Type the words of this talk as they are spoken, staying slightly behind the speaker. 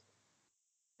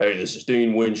Hey, this is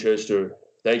Dean Winchester.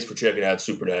 Thanks for checking out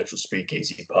Supernatural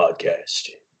Speakeasy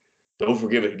Podcast. Don't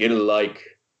forget to get a like,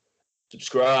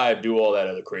 subscribe, do all that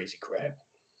other crazy crap.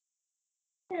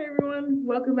 Hey everyone,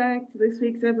 welcome back to this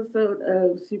week's episode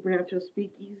of Supernatural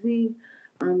Speakeasy.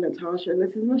 I'm Natasha and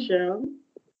this is Michelle.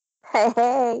 Hey,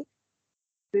 hey.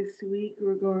 This week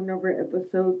we're going over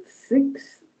episode 6,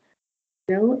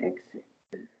 No Exit.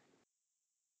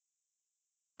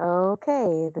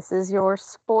 Okay, this is your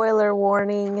spoiler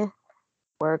warning.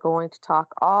 We're going to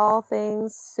talk all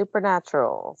things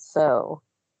supernatural. So,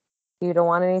 if you don't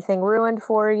want anything ruined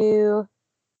for you,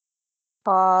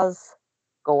 pause,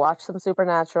 go watch some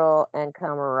Supernatural, and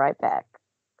come right back.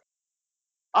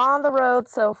 On the road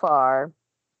so far,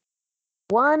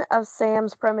 one of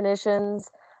Sam's premonitions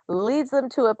leads them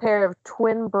to a pair of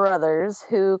twin brothers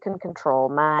who can control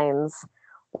minds.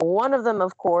 One of them,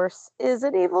 of course, is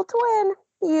an evil twin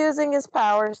using his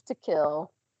powers to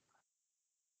kill.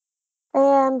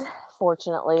 And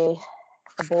fortunately,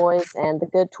 the boys and the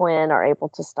good twin are able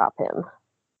to stop him.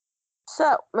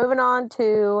 So, moving on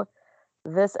to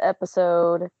this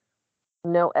episode,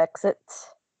 No Exit.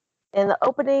 In the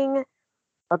opening,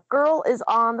 a girl is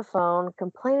on the phone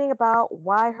complaining about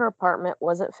why her apartment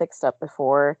wasn't fixed up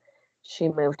before she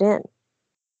moved in.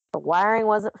 The wiring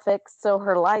wasn't fixed, so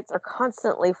her lights are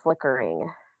constantly flickering.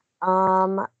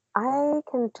 I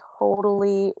can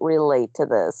totally relate to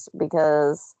this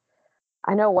because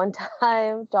I know one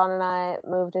time John and I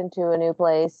moved into a new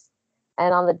place,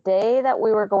 and on the day that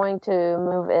we were going to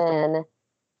move in,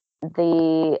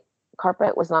 the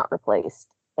carpet was not replaced,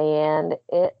 and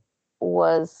it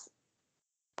was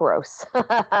gross.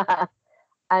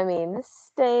 I mean,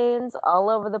 stains all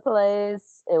over the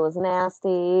place. It was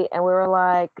nasty, and we were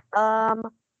like,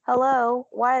 hello,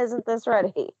 why isn't this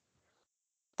ready?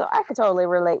 So I could totally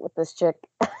relate with this chick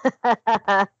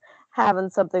having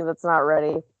something that's not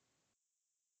ready.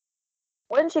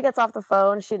 When she gets off the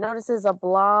phone, she notices a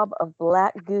blob of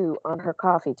black goo on her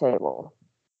coffee table.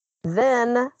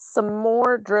 Then some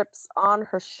more drips on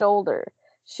her shoulder.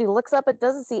 She looks up and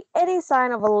doesn't see any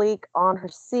sign of a leak on her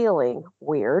ceiling.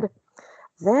 Weird.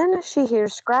 Then she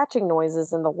hears scratching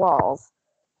noises in the walls.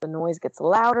 The noise gets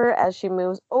louder as she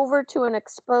moves over to an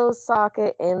exposed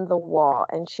socket in the wall,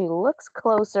 and she looks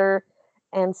closer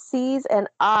and sees an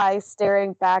eye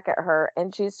staring back at her,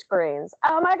 and she screams,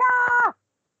 "Oh my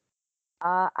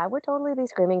God!" I would totally be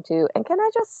screaming too. And can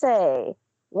I just say,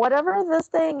 whatever this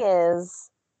thing is,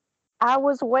 I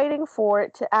was waiting for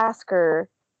it to ask her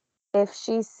if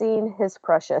she's seen his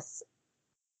precious.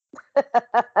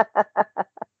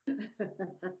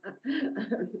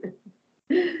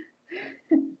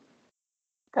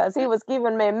 Because he was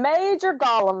giving me major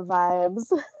Gollum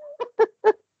vibes.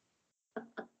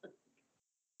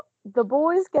 The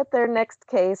boys get their next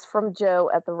case from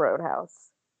Joe at the roadhouse.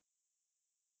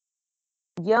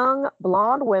 Young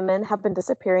blonde women have been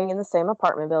disappearing in the same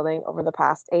apartment building over the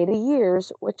past 80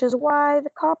 years, which is why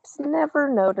the cops never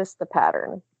noticed the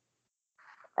pattern.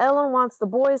 Ellen wants the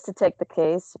boys to take the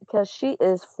case because she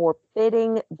is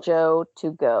forbidding Joe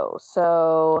to go.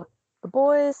 So the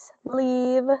boys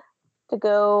leave to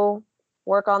go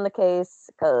work on the case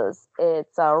because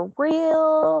it's a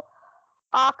real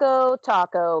Akko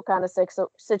Taco kind of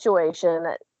situation.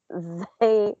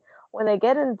 When they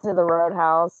get into the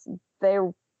roadhouse, they,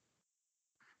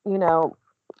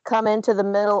 come into the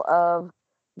middle of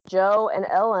Joe and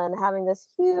Ellen having this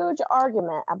huge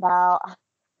argument about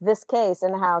this case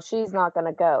and how she's not going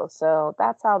to go. So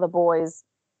that's how the boys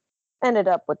ended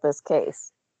up with this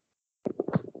case.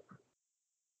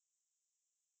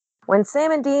 When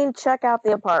Sam and Dean check out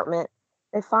the apartment,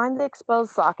 they find the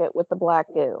exposed socket with the black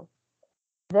goo.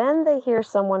 Then they hear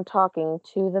someone talking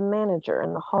to the manager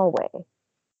in the hallway.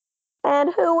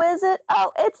 And who is it?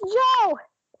 Oh, it's Joe,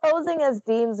 posing as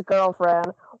Dean's girlfriend,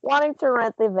 wanting to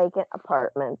rent the vacant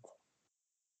apartment.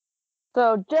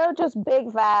 So Joe just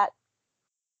big fat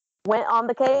went on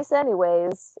the case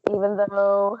anyways, even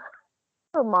though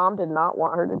her mom did not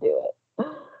want her to do it.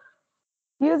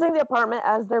 Using the apartment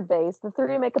as their base, the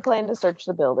three make a plan to search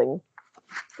the building.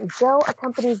 Joe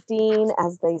accompanies Dean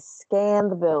as they scan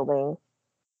the building,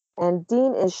 and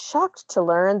Dean is shocked to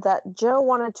learn that Joe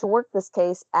wanted to work this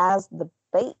case as the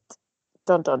bait.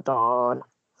 Dun dun dun.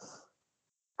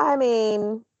 I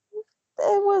mean,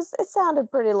 it sounded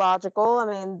pretty logical. I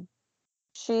mean,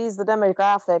 she's the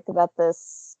demographic that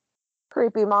this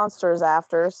creepy monster is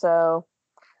after, so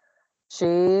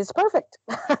she's perfect.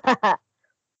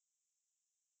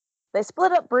 They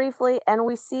split up briefly, and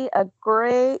we see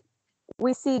gray,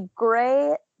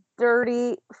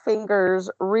 dirty fingers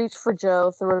reach for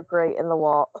Joe through a grate in the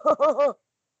wall.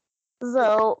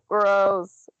 So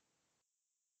gross.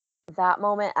 that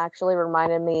moment actually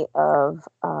reminded me of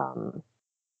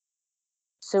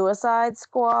Suicide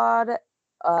Squad,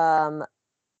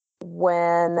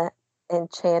 when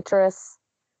Enchantress,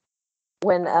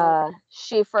 when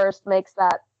she first makes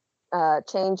that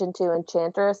change into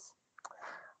Enchantress.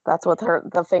 That's what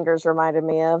the fingers reminded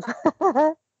me of.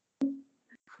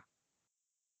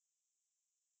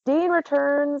 Dean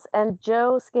returns and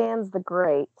Jo scans the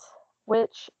grate,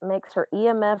 which makes her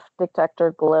EMF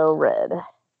detector glow red.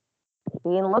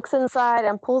 Dean looks inside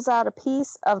and pulls out a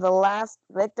piece of the last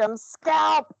victim's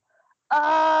scalp.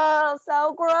 Oh,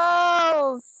 so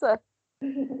gross!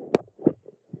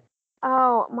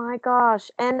 Oh my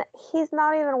gosh. And he's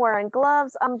not even wearing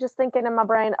gloves. I'm just thinking in my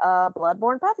brain,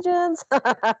 bloodborne pathogens.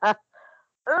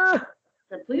 Ugh.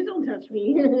 Please don't touch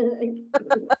me.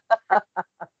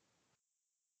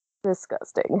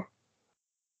 Disgusting.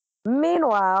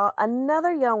 Meanwhile,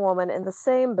 another young woman in the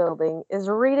same building is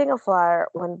reading a flyer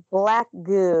when black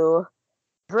goo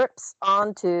drips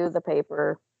onto the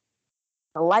paper.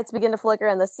 The lights begin to flicker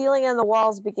and the ceiling and the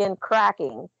walls begin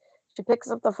cracking. She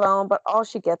picks up the phone, but all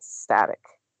she gets is static.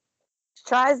 She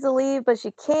tries to leave, but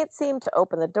she can't seem to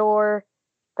open the door.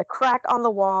 The crack on the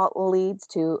wall leads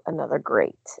to another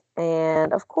grate.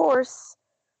 And of course,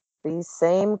 these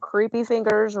same creepy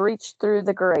fingers reach through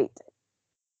the grate.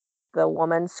 The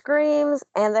woman screams,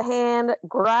 and the hand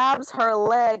grabs her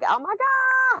leg. Oh my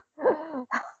God!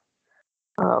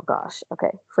 Oh gosh.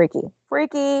 Okay. Freaky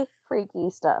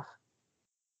stuff.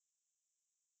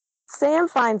 Sam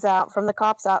finds out from the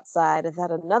cops outside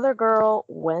that another girl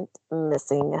went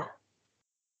missing.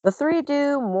 The three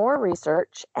do more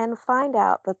research and find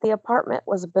out that the apartment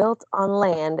was built on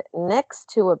land next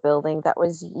to a building that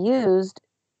was used.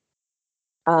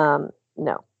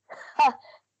 No.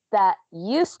 That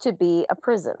used to be a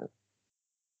prison.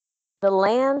 The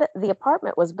land the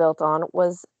apartment was built on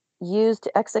was used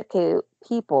to execute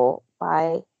people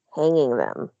by hanging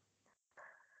them.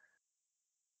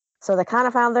 So they kind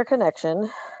of found their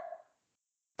connection.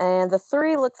 And the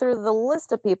three look through the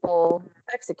list of people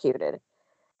executed.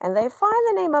 And they find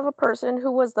the name of a person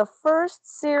who was the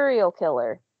first serial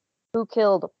killer who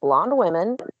killed blonde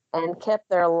women and kept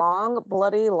their long,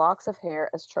 bloody locks of hair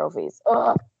as trophies.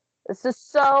 Ugh, this is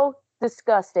so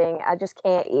disgusting. I just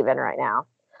can't even right now.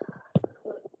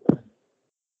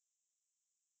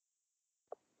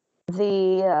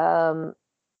 The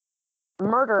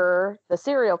murderer, the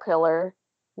serial killer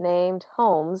named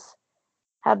Holmes,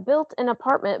 had built an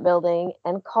apartment building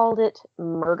and called it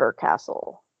Murder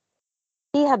Castle.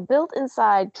 He had built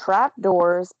inside trap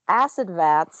doors, acid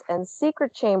vats, and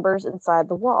secret chambers inside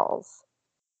the walls.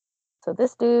 So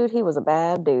this dude, he was a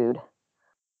bad dude.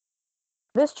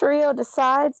 This trio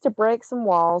decides to break some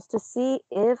walls to see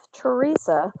if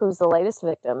Teresa, who's the latest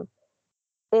victim,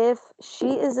 if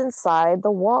she is inside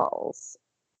the walls,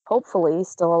 hopefully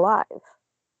still alive.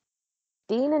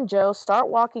 Dean and Jo start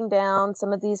walking down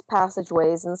some of these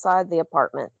passageways inside the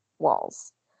apartment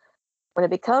walls. When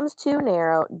it becomes too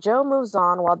narrow, Jo moves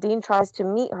on while Dean tries to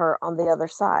meet her on the other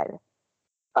side.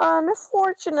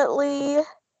 Unfortunately,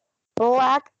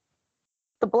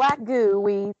 the black goo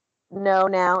we know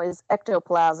now is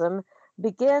ectoplasm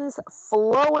begins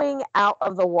flowing out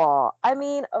of the wall. I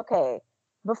mean, okay,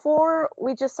 before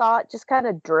we just saw it just kind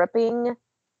of dripping,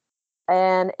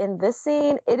 and in this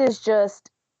scene, it is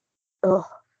just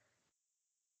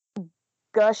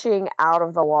gushing out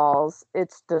of the walls.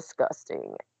 It's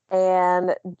disgusting.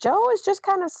 And Jo is just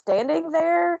kind of standing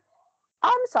there.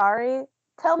 I'm sorry.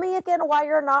 Tell me again why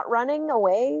you're not running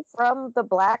away from the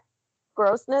black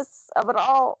grossness of it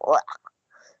all. Ugh.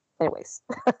 Anyways.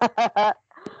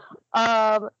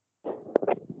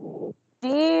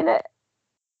 Dean.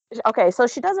 Okay, so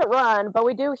she doesn't run, but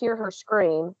we do hear her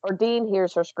scream, or Dean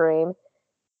hears her scream,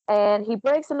 and he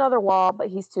breaks another wall, but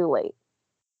he's too late.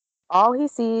 All he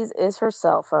sees is her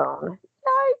cell phone.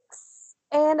 Yikes!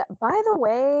 And by the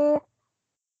way,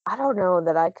 I don't know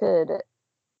that I could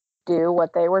do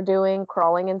what they were doing,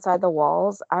 crawling inside the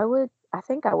walls. I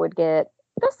think I would get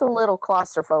just a little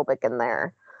claustrophobic in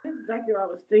there. That's exactly what I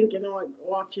was thinking on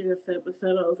watching this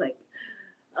episode. I was like,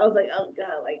 oh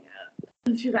God, like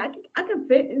she's like, I can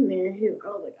fit in there. I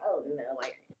was like, oh no,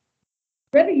 like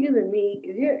better you than me,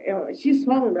 because she's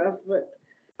small enough, but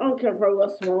I don't care if I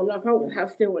was small enough. I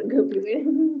still wouldn't go through there.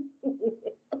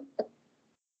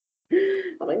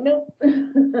 I'm like, nope.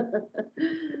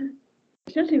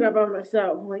 Especially if I'm by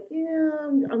myself. I'm like, yeah,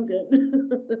 I'm good.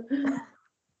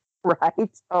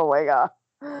 Right? Oh my God.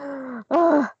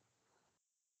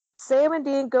 Sam and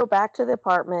Dean go back to the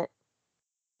apartment,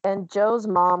 and Jo's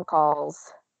mom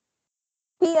calls.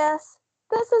 P.S.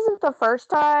 This isn't the first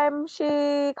time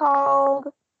she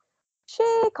called. She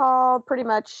called pretty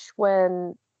much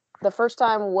when the first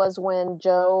time was when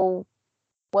Joe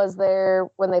was there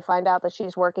when they find out that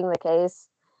she's working the case.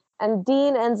 And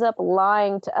Dean ends up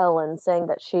lying to Ellen, saying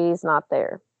that she's not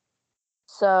there.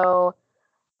 So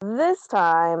this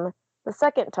time, the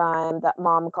second time that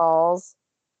Mom calls,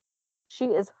 she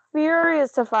is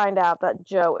furious to find out that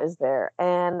Joe is there.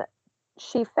 And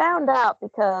she found out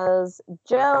because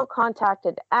Joe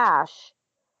contacted Ash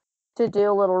to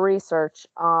do a little research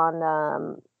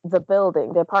on the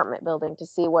building, the apartment building, to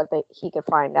see what he could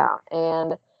find out.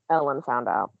 And Ellen found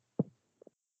out.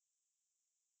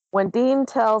 When Dean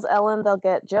tells Ellen they'll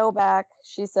get Joe back,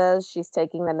 she says she's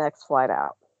taking the next flight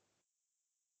out.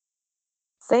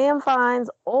 Sam finds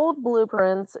old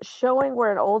blueprints showing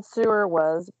where an old sewer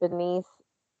was beneath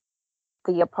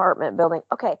the apartment building.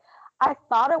 Okay, I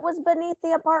thought it was beneath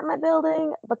the apartment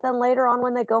building, but then later on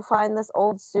when they go find this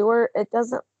old sewer, it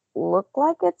doesn't look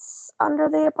like it's under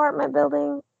the apartment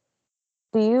building.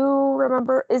 Do you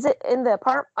remember? Is it in the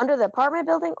under the apartment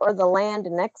building or the land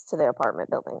next to the apartment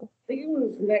building? I think it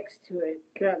was next to it.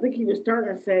 'Cause I think he was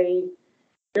starting to say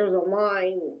there was a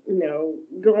line,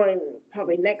 going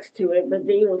probably next to it, but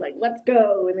Dean was like, "Let's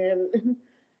go," and then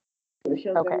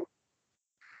Okay.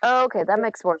 Okay, that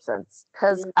makes more sense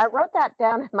because I wrote that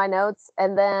down in my notes,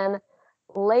 and then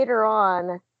later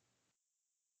on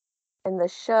in the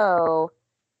show,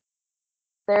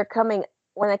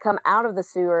 when they come out of the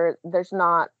sewer, they're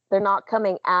not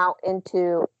coming out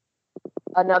into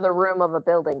another room of a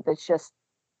building. That's just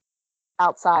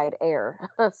outside air.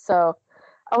 So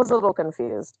I was a little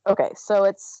confused. Okay, so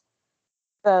it's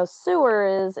the sewer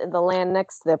is in the land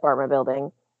next to the apartment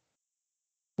building.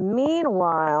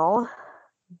 Meanwhile,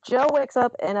 Joe wakes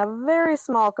up in a very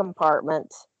small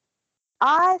compartment.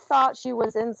 I thought she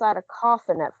was inside a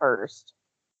coffin at first,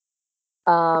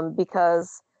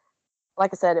 because,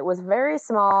 like I said, it was very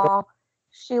small.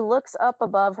 She looks up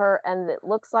above her, and it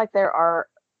looks like there are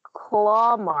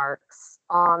claw marks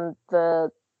on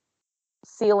the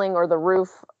ceiling or the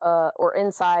roof or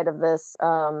inside of this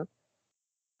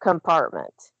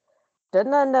compartment.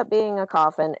 Didn't end up being a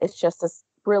coffin. It's just this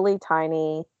really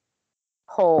tiny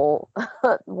hole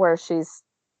where she's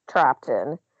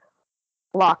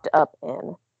locked up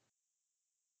in.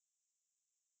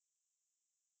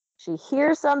 She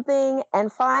hears something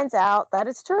and finds out that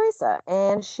it's Teresa,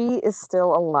 and she is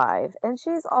still alive, and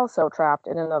she's also trapped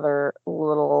in another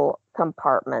little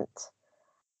compartment.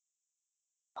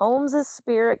 Holmes's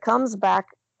spirit comes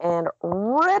back and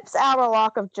rips out a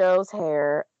lock of Joe's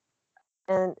hair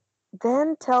and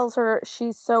then tells her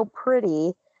she's so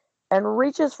pretty and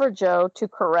reaches for Joe to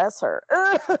caress her.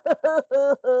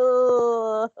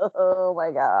 Oh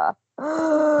my God.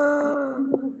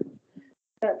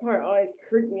 That part always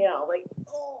creeped me out. Like,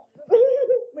 oh,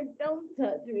 like, don't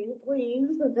touch me,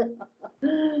 please.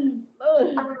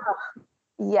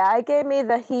 Yeah, it gave me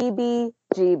the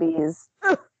heebie-jeebies.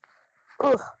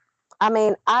 Ugh. I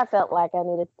mean, I felt like I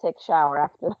needed to take a shower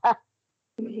after that.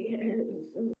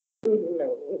 Yes.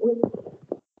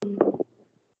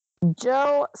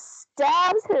 Joe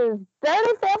stabs his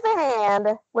dirty, filthy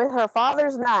hand with her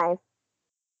father's knife,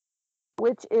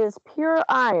 which is pure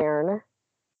iron.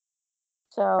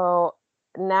 So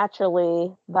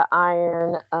naturally, the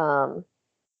iron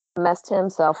messed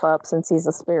himself up since he's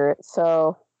a spirit.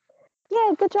 So,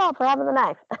 yeah, good job for having the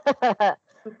knife.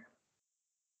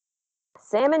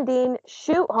 Sam and Dean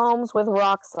shoot Holmes with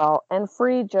rock salt and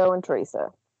free Joe and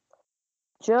Teresa.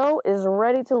 Joe is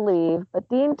ready to leave, but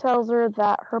Dean tells her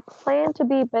that her plan to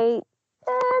be bait,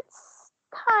 it's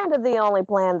kind of the only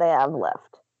plan they have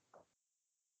left.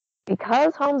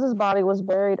 Because Holmes's body was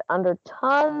buried under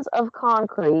tons of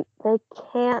concrete, they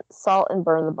can't salt and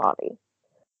burn the body.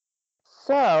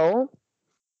 So,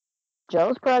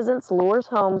 Joe's presence lures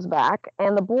Holmes back,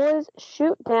 and the boys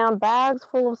shoot down bags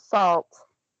full of salt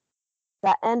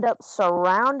that end up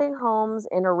surrounding Holmes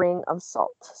in a ring of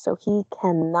salt. So he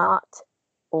cannot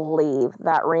leave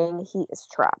that ring. He is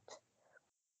trapped.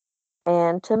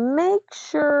 And to make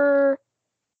sure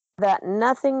that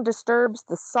nothing disturbs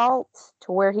the salt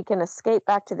to where he can escape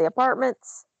back to the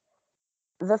apartments,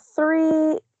 the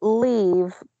three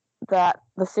leave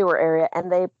the sewer area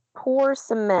and they pour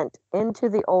cement into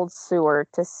the old sewer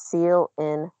to seal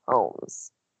in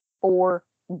Holmes for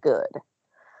good.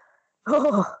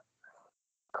 Oh,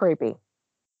 creepy.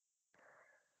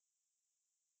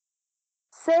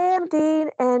 Sam, Dean,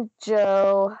 and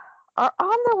Joe are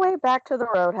on their way back to the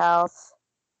roadhouse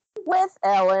with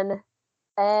Ellen,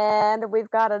 and we've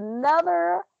got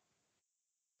another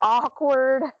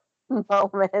awkward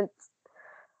moment.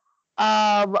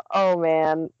 Oh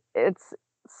man, it's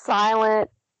silent.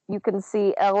 You can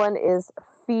see Ellen is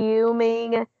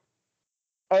fuming,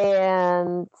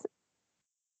 and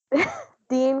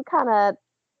Dean kind of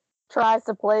tries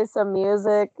to play some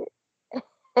music,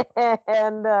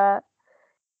 and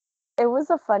it was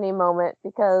a funny moment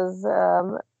because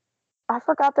I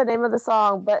forgot the name of the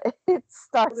song, but it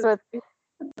starts with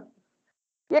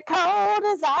 "You're cold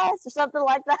as ice" or something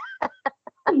like that.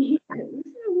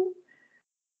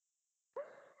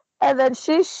 And then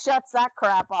she shuts that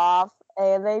crap off,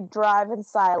 and they drive in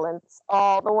silence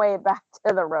all the way back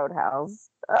to the roadhouse.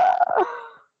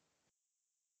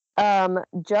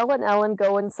 Joe and Ellen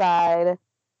go inside,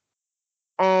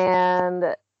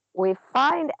 and we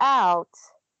find out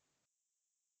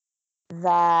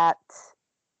that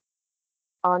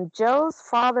on Joe's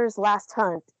father's last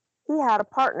hunt, he had a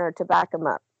partner to back him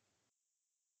up.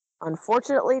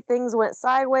 Unfortunately, things went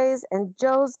sideways, and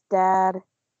Joe's dad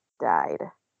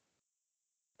died.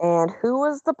 And who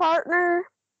was the partner?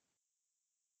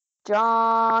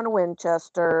 John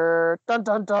Winchester. Dun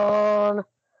dun dun.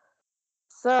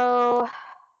 So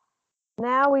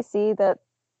now we see that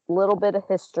little bit of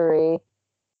history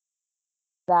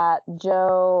that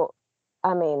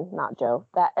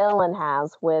that Ellen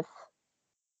has with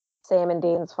Sam and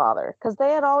Dean's father. Because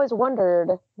they had always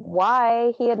wondered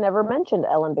why he had never mentioned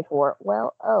Ellen before.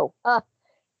 Well,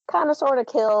 kind of sort of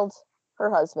killed her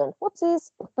husband.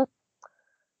 Whoopsies.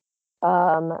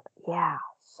 Yeah.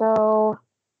 So,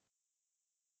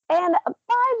 and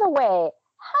by the way,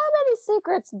 how many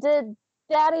secrets did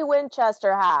Daddy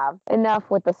Winchester have? Enough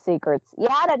with the secrets. You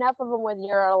had enough of them when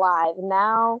you're alive.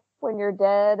 Now, when you're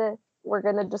dead, we're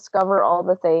going to discover all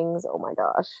the things. Oh my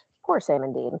gosh. Poor Sam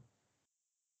and Dean.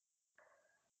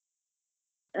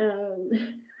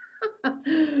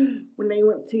 When they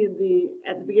went to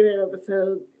at the beginning of the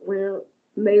episode where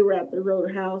they were at the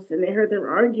roadhouse and they heard them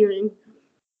arguing,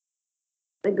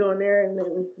 they go in there and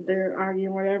then they're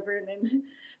arguing whatever, and then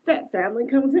that family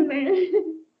comes in there.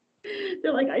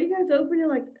 They're like, "Are you guys open?" They're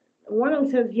like, one of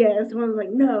them says yes, one's like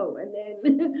no, and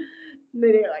then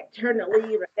they like turn to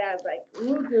leave. And Dad's like,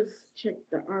 "We'll just check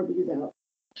the Arby's out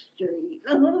straight."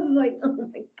 I was like, "Oh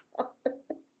my god."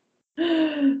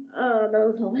 Oh, that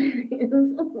was hilarious. I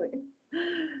was like,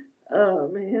 oh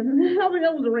man, I mean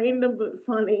that was random but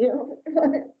funny. I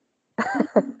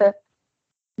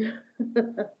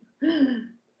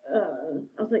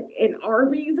was like, in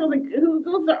Arby's? I was like, who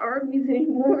goes to Arby's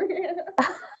anymore?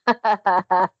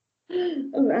 I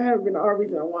haven't been to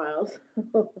Arby's in a while.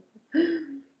 So.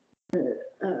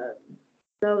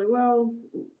 I was like, well,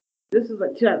 this is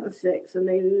like 2006, and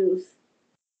they use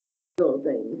little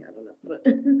thing. I don't know, but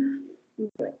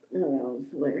that was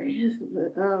hilarious.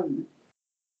 But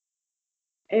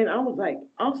and I was like,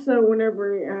 also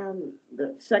whenever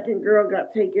the second girl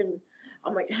got taken,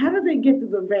 I'm like, how did they get to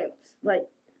the vents? Like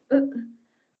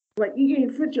you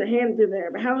can fit your hand through there,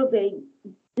 but how did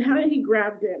he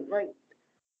grab them? Like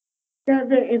that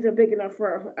vent isn't big enough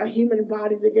for a human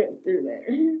body to get through there.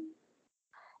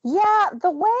 Yeah,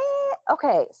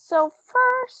 okay, so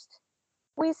first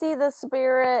we see the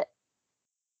spirit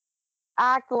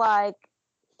act like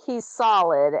he's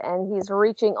solid and he's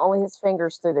reaching only his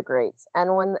fingers through the grates. And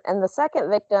the second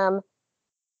victim,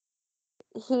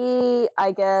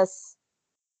 I guess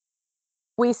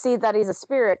we see that he's a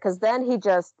spirit because then he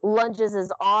just lunges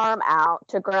his arm out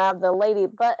to grab the lady.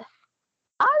 But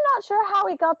I'm not sure how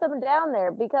he got them down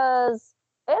there because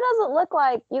it doesn't look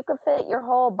like you could fit your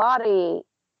whole body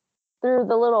through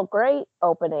the little grate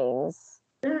openings.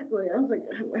 Exactly. I was like,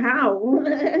 how?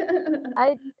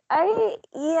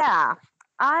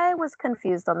 I was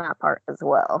confused on that part as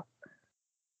well.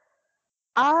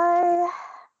 I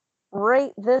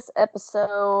rate this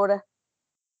episode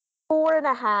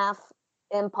 4.5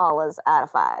 Impalas out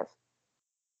of 5.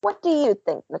 What do you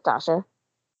think, Natasha?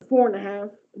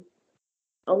 4.5.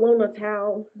 Alona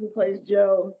Tao, who plays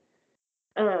Joe.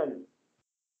 I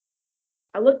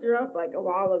looked her up like a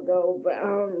while ago, but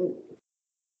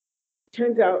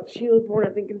turns out she was born, I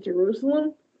think, in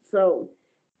Jerusalem. So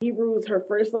Hebrew is her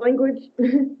first language,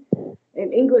 and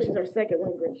English is her second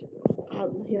language.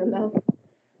 Oddly enough,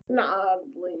 not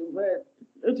oddly, but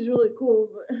which is really cool.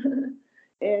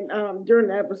 And during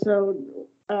the episode,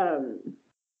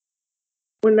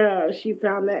 when she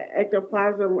found that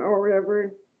ectoplasm or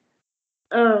whatever,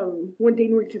 when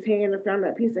Dean reached his hand and found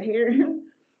that piece of hair,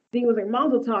 Dean was like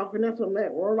Mazel Tov, and that's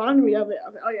what reminded me of it. I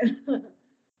was like,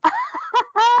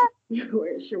 oh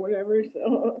yeah, sure, whatever.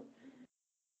 So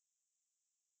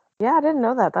yeah, I didn't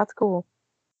know that. That's cool.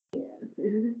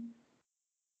 Yeah.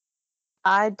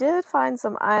 I did find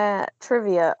some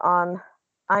trivia on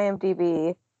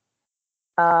IMDb.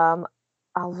 A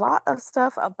lot of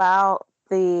stuff about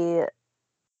the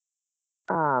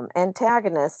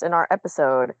antagonist in our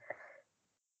episode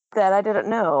that I didn't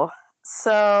know.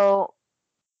 So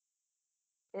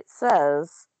it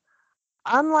says,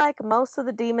 unlike most of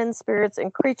the demons, spirits,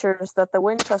 and creatures that the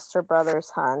Winchester brothers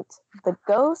hunt, the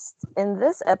ghost in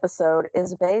this episode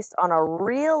is based on a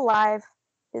real-life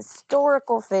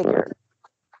historical figure.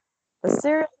 The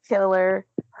serial killer,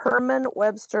 Herman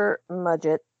Webster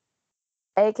Mudgett,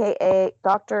 aka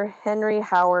Dr. Henry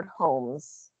Howard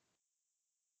Holmes.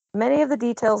 Many of the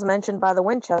details mentioned by the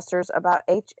Winchesters about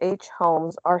H. H.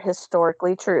 Holmes are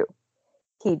historically true.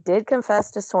 He did confess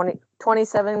to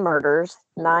 27 murders,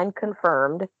 9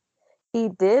 confirmed. He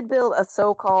did build a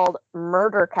so-called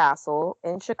murder castle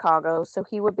in Chicago so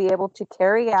he would be able to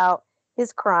carry out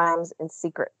his crimes in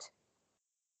secret.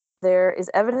 There is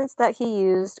evidence that he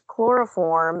used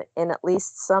chloroform in at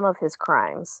least some of his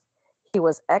crimes. He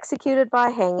was executed by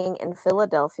hanging in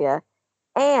Philadelphia,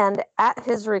 and at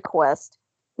his request,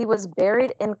 he was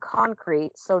buried in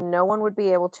concrete so no one would be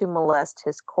able to molest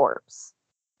his corpse.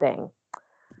 Dang.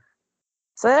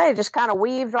 So they just kind of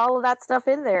weaved all of that stuff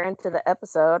in there into the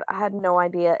episode. I had no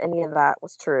idea any of that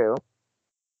was true.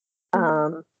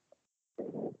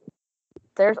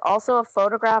 There's also a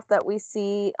photograph that we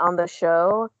see on the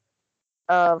show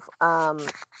of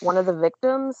one of the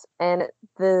victims, and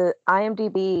the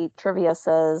IMDb trivia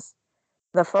says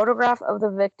the photograph of the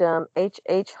victim, H.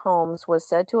 H. Holmes, was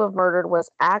said to have murdered was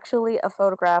actually a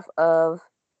photograph of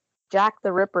Jack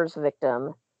the Ripper's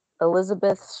victim,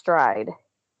 Elizabeth Stride,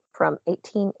 from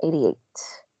 1888.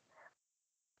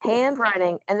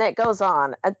 Handwriting, and that goes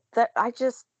on. There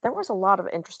was a lot of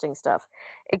interesting stuff.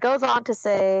 It goes on to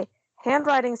say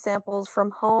handwriting samples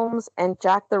from Holmes and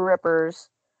Jack the Ripper's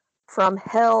from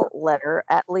Hell letter,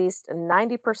 at least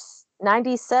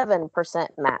 97%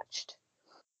 matched.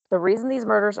 The reason these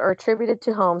murders are attributed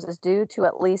to Holmes is due to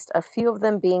at least a few of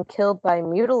them being killed by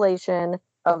mutilation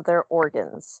of their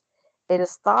organs. It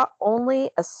is thought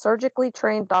only a surgically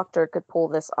trained doctor could pull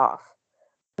this off.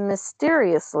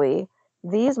 Mysteriously,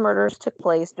 these murders took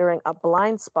place during a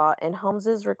blind spot in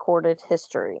Holmes's recorded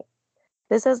history.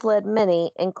 This has led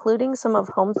many, including some of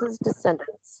Holmes's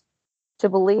descendants, to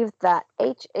believe that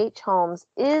H. H. Holmes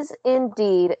is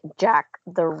indeed Jack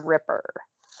the Ripper.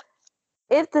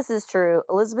 If this is true,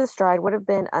 Elizabeth Stride would have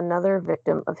been another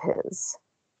victim of his.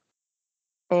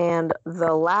 And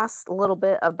the last little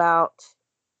bit about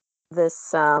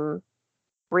this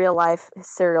real-life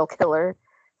serial killer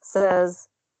says,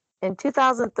 in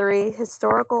 2003,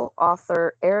 historical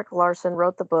author Eric Larson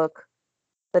wrote the book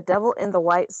The Devil in the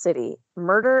White City,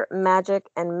 Murder, Magic,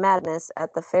 and Madness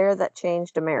at the Fair That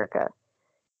Changed America.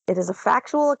 It is a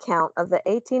factual account of the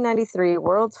 1893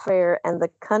 World's Fair and the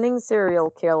cunning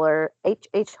serial killer H.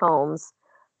 H. Holmes,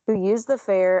 who used the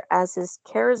fair as his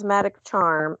charismatic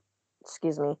charm,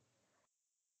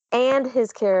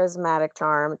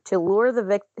 to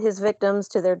lure his victims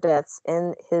to their deaths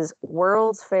in his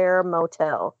World's Fair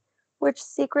motel, which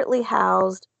secretly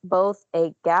housed both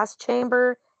a gas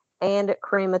chamber and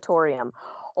crematorium.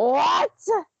 What?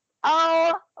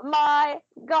 Oh my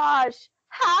gosh.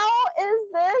 How is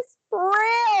this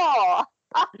real?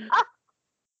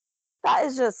 That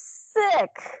is just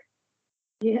sick.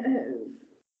 Yes.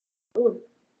 Ooh.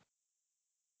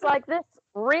 It's like this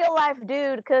real life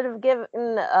dude could have given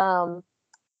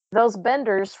those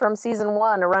benders from season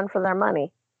 1 a run for their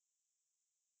money.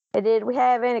 Did we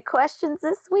have any questions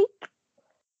this week?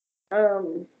 I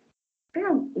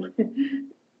have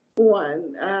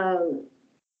one.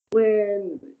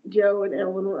 When Joe and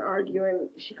Ellen were arguing,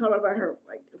 she called her by her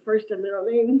first and middle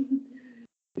name.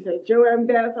 She said Joe and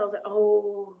Beth. I was like,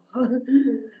 oh, I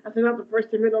said not the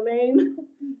first and middle name.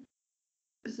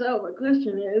 So my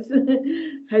question is,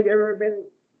 has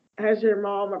your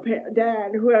mom or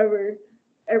dad, whoever,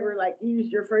 ever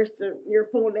used your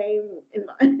full name in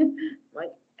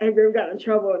have you ever gotten in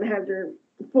trouble and had your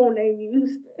full name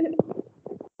used?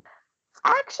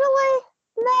 Actually,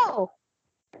 no.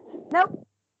 Nope.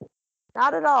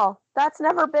 Not at all. That's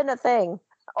never been a thing.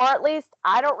 Or at least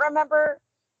I don't remember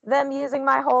them using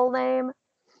my whole name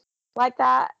like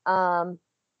that. No,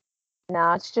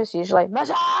 it's just usually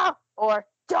Michelle or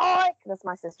Joy. That's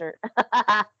my sister.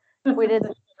 We did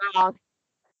it wrong.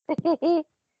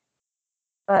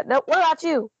 But no, what about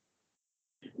you?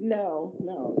 No,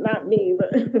 not me,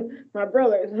 but my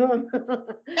brothers.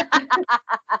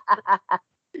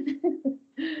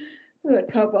 A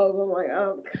couple of them,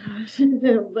 oh gosh,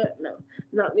 but no,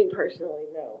 not me personally.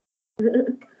 No.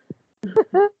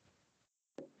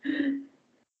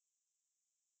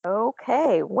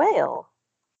 Okay, well,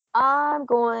 I'm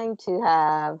going to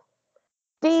have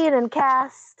Dean and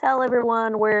Cass tell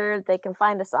everyone where they can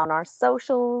find us on our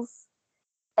socials.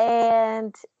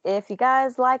 And if you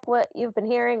guys like what you've been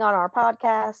hearing on our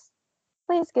podcast,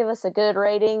 please give us a good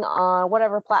rating on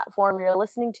whatever platform you're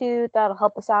listening to. That'll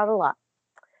help us out a lot.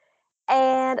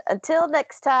 And until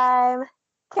next time,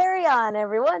 carry on,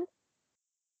 everyone.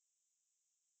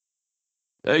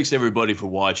 Thanks, everybody, for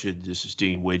watching. This is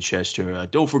Dean Winchester.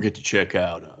 Don't forget to check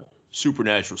out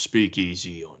Supernatural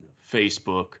Speakeasy on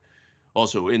Facebook.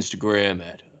 Also, Instagram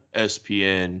at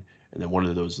SPN, and then one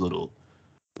of those little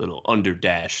under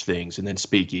dash things, and then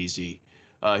Speakeasy.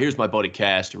 Here's my buddy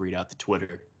Cass to read out the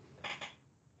Twitter.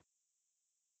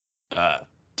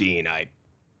 Dean, I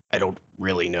don't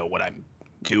really know what I'm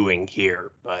doing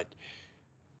here, but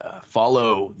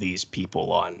follow these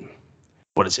people on,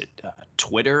 what is it,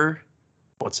 Twitter?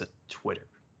 What's it, Twitter?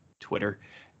 Twitter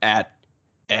at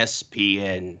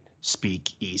SPN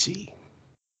Speakeasy.